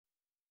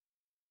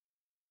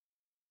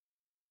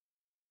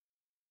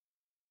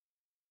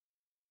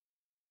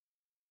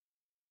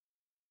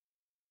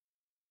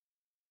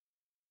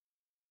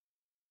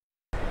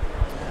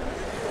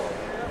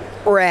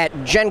We're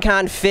at Gen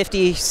Con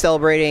 50,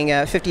 celebrating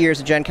 50 years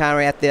of Gen Con.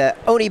 We're at the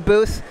Oni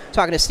booth,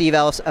 talking to Steve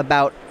Ellis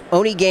about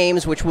Oni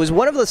Games, which was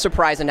one of the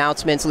surprise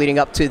announcements leading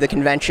up to the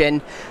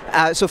convention.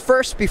 So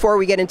first, before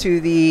we get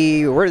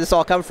into where did this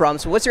all come from,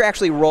 so what's your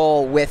actually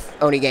role with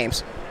Oni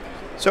Games?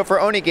 So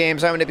for Oni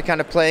Games, I'm going to be kind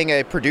of playing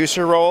a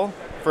producer role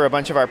for a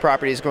bunch of our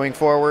properties going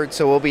forward.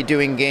 So we'll be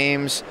doing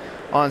games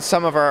on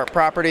some of our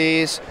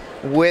properties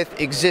with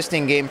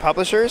existing game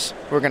publishers.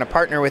 We're going to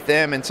partner with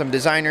them and some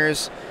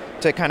designers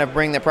to kind of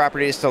bring the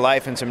properties to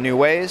life in some new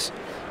ways.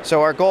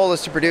 So our goal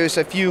is to produce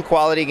a few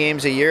quality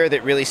games a year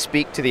that really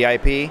speak to the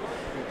IP.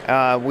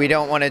 We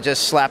don't want to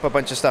just slap a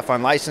bunch of stuff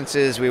on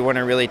licenses. We want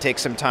to really take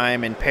some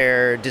time and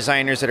pair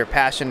designers that are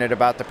passionate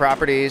about the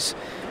properties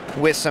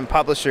with some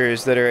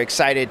publishers that are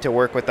excited to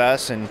work with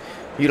us and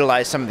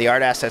utilize some of the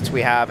art assets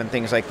we have and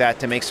things like that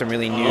to make some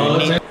really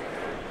neat.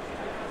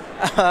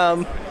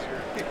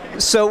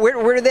 So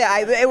where did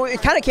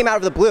it kind of came out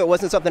of the blue. It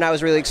wasn't something I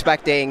was really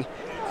expecting.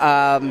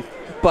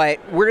 But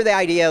where did the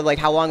idea, like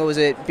how long was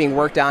it being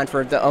worked on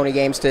for the Oni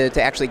Games to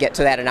actually get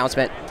to that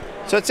announcement?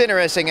 So it's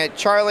interesting.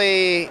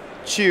 Charlie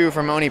Chu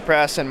from Oni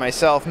Press and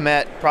myself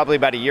met probably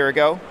about a year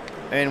ago.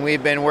 And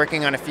we've been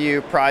working on a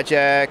few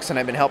projects, and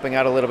I've been helping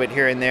out a little bit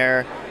here and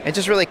there. And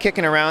just really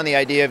kicking around the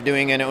idea of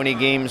doing an Oni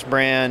Games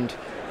brand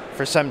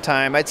for some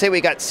time. I'd say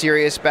we got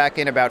serious back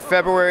in about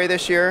February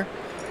this year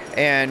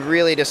and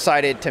really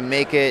decided to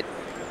make it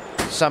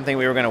something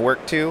we were going to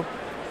work to.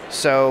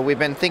 So we've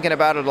been thinking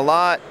about it a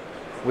lot.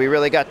 We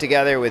really got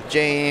together with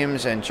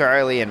James and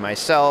Charlie and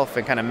myself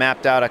and kind of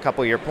mapped out a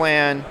couple-year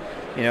plan,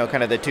 you know,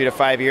 kind of the 2 to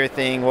 5 year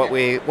thing, what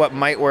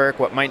might work,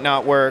 what might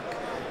not work.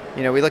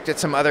 You know, we looked at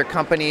some other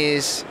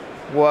companies,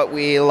 what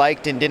we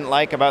liked and didn't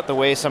like about the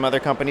way some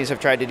other companies have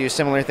tried to do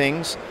similar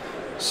things.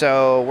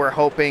 So we're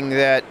hoping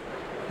that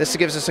this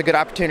gives us a good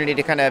opportunity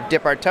to kind of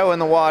dip our toe in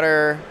the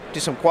water, do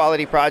some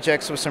quality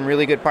projects with some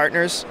really good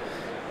partners,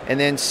 and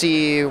then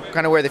see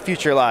kind of where the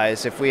future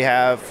lies. If we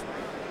have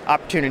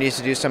opportunities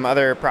to do some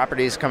other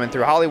properties coming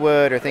through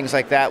Hollywood or things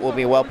like that, we'll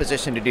be well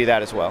positioned to do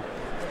that as well.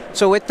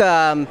 So with,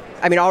 I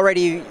mean,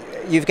 already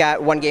you've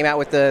got one game out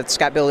with the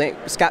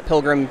Scott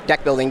Pilgrim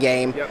deck building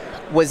game. Yep.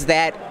 Was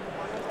that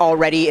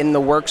already in the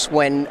works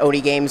when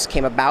Oni Games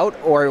came about,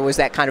 or was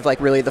that kind of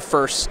like really the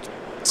first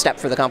step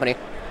for the company?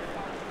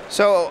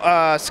 So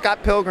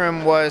Scott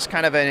Pilgrim was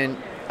kind of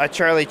a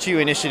Charlie Chu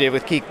initiative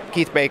with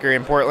Keith Baker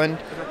in Portland,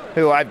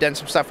 who I've done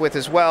some stuff with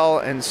as well,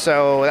 and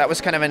so that was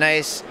kind of a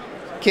nice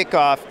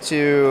kickoff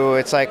to,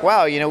 it's like,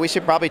 wow, you know, we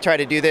should probably try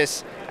to do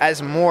this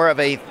as more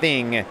of a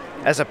thing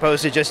as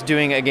opposed to just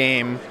doing a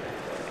game.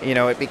 You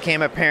know, it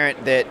became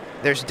apparent that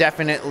there's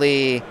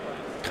definitely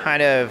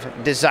kind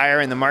of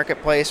desire in the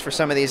marketplace for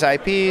some of these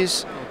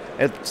IPs.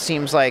 It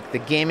seems like the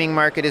gaming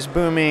market is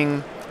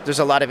booming. There's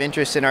a lot of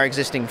interest in our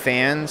existing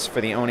fans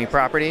for the Oni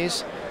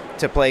properties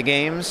to play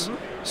games.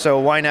 So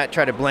why not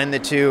try to blend the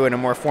two in a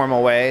more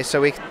formal way?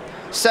 So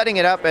setting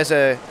it up as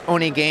a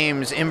Oni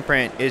Games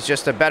imprint is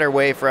just a better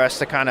way for us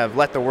to kind of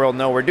let the world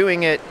know we're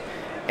doing it,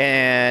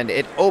 and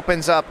it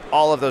opens up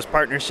all of those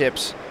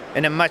partnerships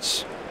in a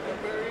much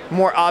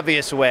more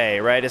obvious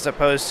way, right? As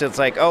opposed to it's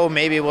like, oh,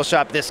 maybe we'll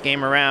shop this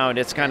game around.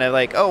 It's kind of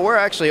like, oh, we're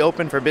actually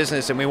open for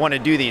business and we want to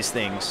do these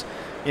things.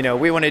 You know,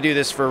 we want to do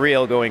this for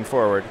real going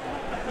forward.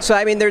 So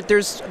I mean,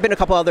 there's been a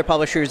couple other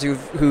publishers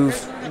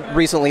who've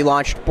recently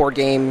launched board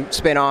game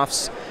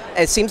spin-offs.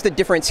 It seems the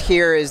difference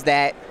here is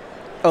that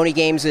Oni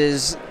Games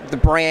is the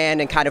brand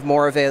and kind of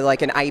more of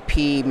an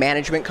IP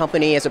management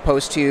company, as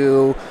opposed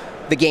to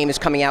the game is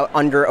coming out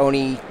under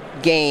Oni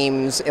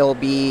Games. It'll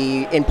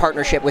be in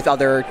partnership with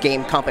other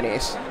game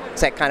companies.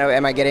 Is that kind of,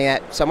 am I getting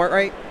that somewhat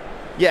right?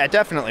 Yeah,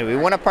 definitely. We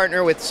want to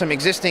partner with some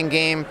existing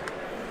game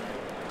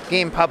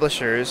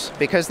publishers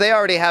because they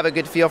already have a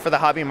good feel for the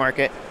hobby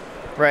market,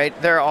 right?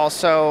 They're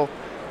also,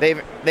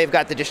 they've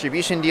got the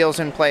distribution deals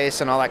in place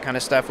and all that kind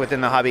of stuff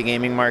within the hobby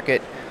gaming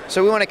market.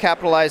 So we want to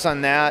capitalize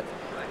on that.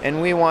 And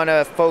we want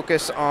to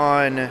focus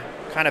on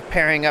kind of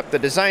pairing up the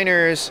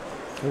designers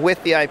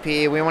with the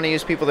IP. We want to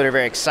use people that are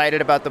very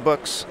excited about the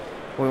books.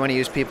 We want to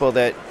use people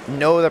that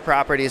know the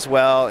properties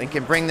well and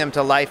can bring them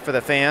to life for the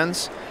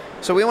fans.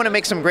 So we want to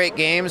make some great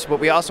games, but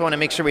we also want to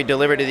make sure we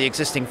deliver to the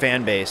existing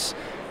fan base,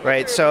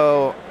 right?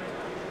 So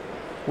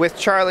with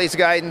Charlie's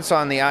guidance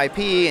on the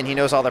IP, and he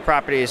knows all the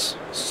properties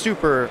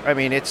super, I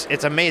mean,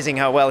 it's amazing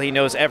how well he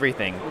knows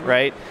everything,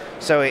 right?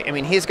 So, I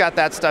mean, he's got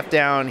that stuff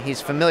down. He's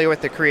familiar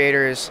with the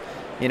creators.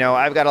 You know,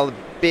 I've got a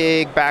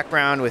big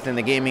background within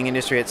the gaming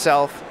industry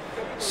itself,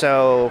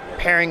 so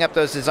pairing up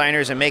those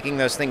designers and making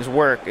those things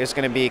work is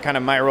going to be kind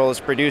of my role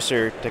as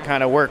producer, to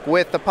kind of work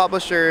with the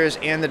publishers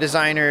and the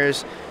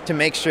designers to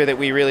make sure that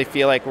we really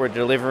feel like we're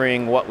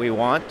delivering what we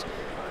want,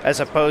 as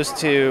opposed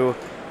to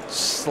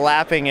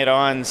slapping it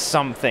on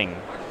something,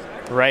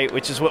 right,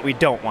 which is what we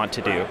don't want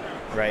to do,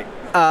 right?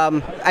 I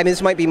mean,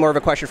 this might be more of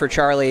a question for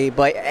Charlie,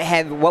 but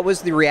what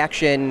was the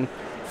reaction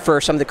for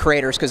some of the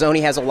creators, because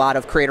Oni has a lot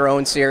of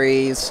creator-owned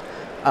series.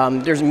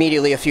 There's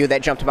immediately a few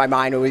that jump to my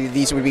mind.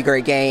 These would be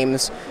great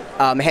games.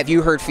 Have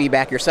you heard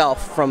feedback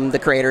yourself from the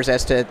creators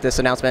as to this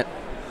announcement?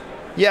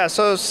 Yeah,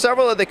 so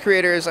several of the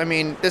creators, I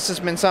mean, this has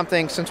been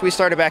something since we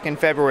started back in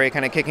February,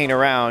 kind of kicking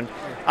around.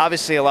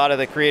 Obviously, a lot of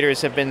the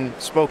creators have been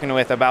spoken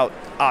with about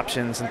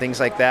options and things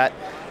like that.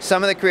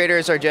 Some of the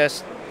creators are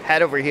just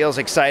head over heels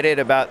excited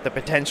about the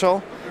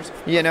potential.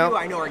 You know,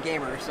 I know are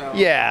gamers, so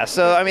yeah.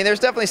 So I mean, there's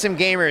definitely some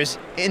gamers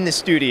in the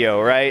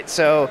studio, right?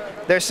 So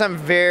there's some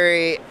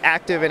very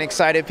active and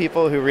excited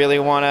people who really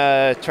want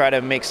to try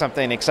to make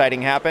something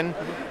exciting happen,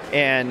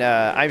 and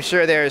I'm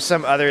sure there's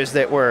some others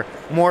that were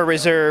more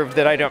reserved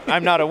that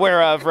I'm not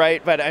aware of,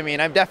 right? But I mean,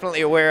 I'm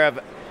definitely aware of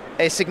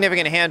a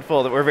significant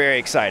handful that were very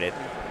excited.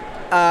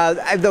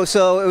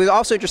 So it was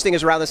also interesting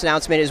is around this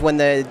announcement is when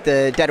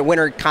the Dead of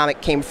Winter comic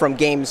came from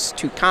games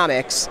to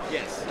comics.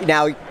 Yes.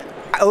 Now,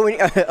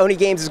 Oni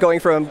Games is going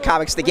from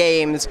comics to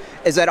games.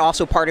 Is that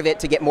also part of it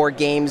to get more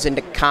games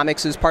into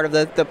comics as part of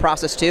the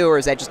process too, or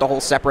is that just a whole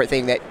separate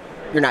thing that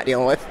you're not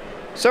dealing with?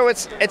 So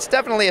it's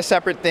definitely a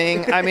separate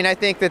thing. I mean, I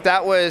think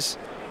that was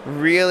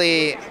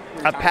really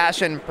a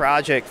passion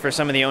project for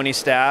some of the Oni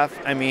staff.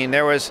 I mean,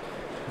 there was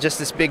just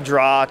this big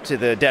draw to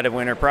the Dead of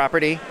Winter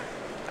property.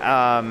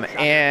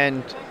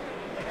 And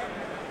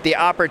the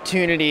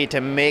opportunity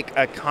to make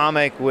a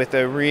comic with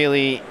a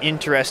really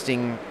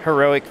interesting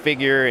heroic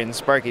figure in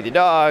Sparky the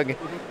dog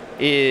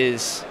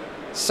is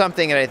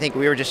something that I think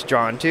we were just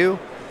drawn to.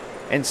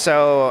 And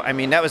so, I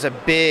mean, that was a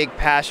big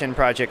passion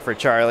project for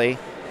Charlie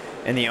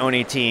and the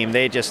Oni team.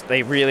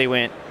 They really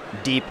went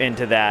deep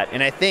into that.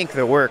 And I think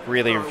the work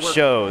really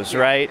shows,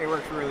 right? It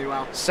worked really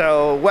well.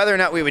 So whether or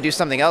not we would do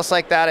something else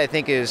like that, I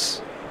think is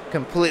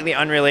completely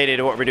unrelated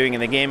to what we're doing in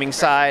the gaming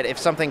side. If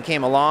something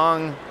came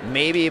along,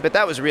 maybe, but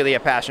that was really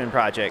a passion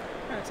project.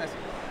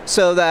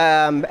 So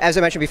as I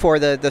mentioned before,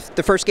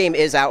 the first game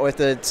is out with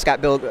the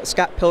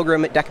Scott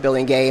Pilgrim deck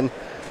building game.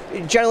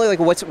 Generally, like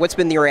what's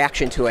been the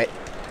reaction to it?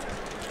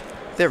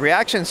 The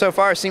reaction so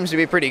far seems to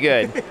be pretty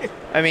good.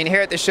 I mean,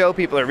 here at the show,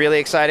 people are really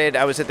excited.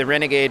 I was at the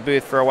Renegade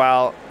booth for a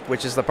while,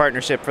 which is the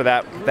partnership for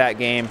that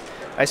game.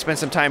 I spent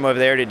some time over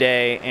there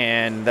today,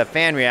 and the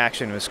fan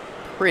reaction was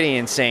pretty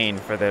insane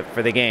for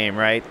the game,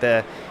 right?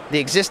 The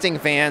existing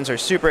fans are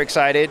super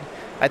excited.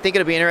 I think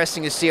it'll be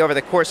interesting to see over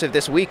the course of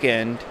this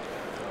weekend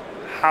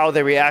how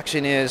the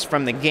reaction is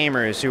from the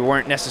gamers who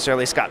weren't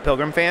necessarily Scott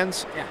Pilgrim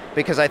fans,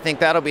 because I think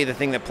that'll be the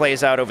thing that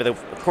plays out over the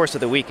course of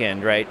the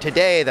weekend, right?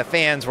 Today, the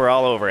fans were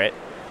all over it.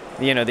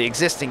 You know, the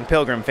existing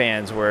Pilgrim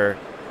fans were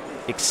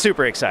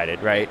super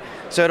excited, right?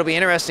 So it'll be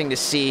interesting to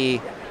see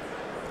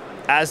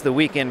as the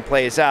weekend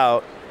plays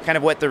out kind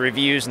of what the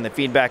reviews and the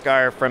feedback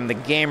are from the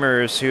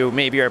gamers who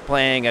maybe are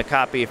playing a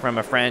copy from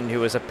a friend who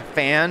was a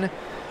fan,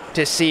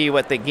 to see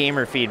what the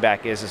gamer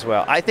feedback is as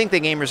well. I think the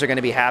gamers are going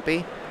to be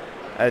happy.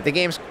 The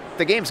game's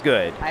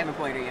good. I haven't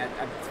played it yet.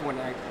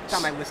 It's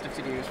on my list of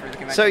to-dos for the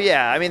convention. So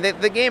yeah, I mean,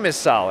 the game is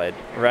solid,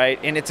 right?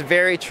 And it's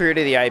very true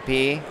to the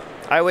IP.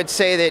 I would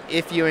say that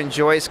if you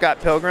enjoy Scott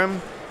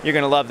Pilgrim, you're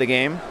going to love the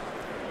game.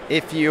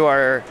 If you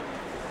are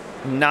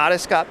not a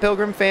Scott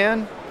Pilgrim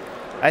fan,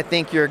 I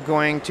think you're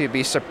going to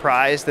be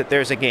surprised that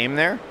there's a game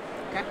there.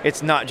 Okay.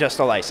 It's not just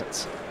a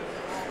license.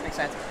 Makes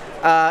sense.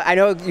 I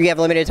know you have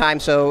limited time,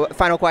 so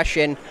final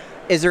question.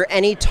 Is there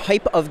any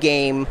type of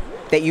game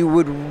that you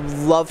would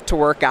love to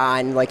work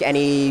on, like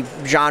any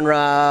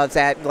genre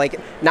that, like,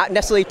 not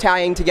necessarily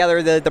tying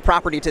together the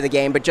property to the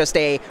game, but just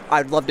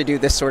I'd love to do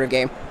this sort of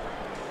game?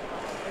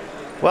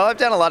 Well, I've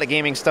done a lot of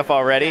gaming stuff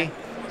already.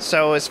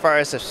 So as far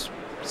as a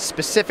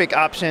specific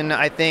option,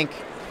 I think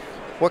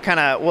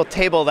we'll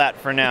table that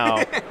for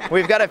now.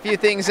 We've got a few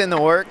things in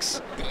the works.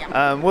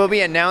 We'll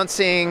be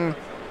announcing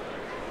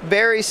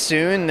very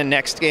soon the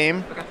next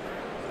game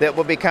that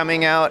will be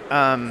coming out.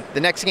 The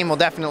next game will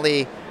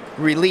definitely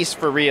release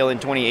for real in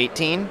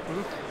 2018,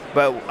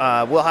 but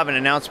we'll have an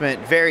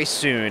announcement very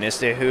soon as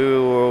to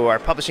who our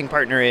publishing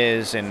partner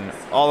is and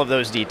all of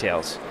those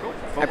details.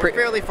 But we're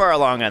fairly far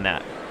along on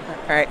that.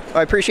 All right. Well,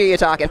 I appreciate you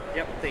talking.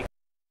 Yep. Thanks.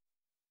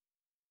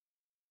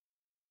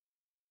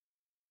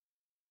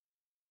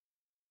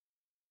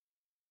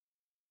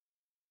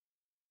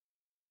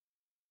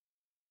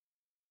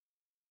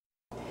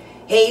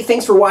 Hey,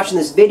 thanks for watching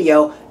this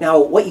video.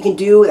 Now, what you can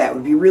do that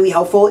would be really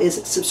helpful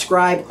is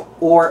subscribe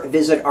or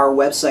visit our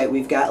website.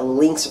 We've got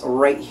links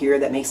right here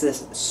that makes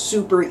this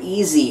super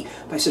easy.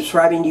 By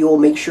subscribing, you will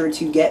make sure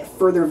to get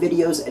further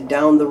videos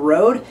down the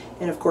road.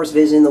 And of course,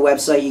 visiting the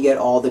website, you get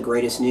all the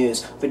greatest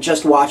news. But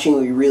just watching,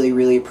 we really,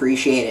 really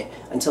appreciate it.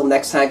 Until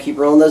next time, keep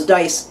rolling those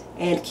dice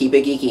and keep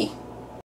it geeky.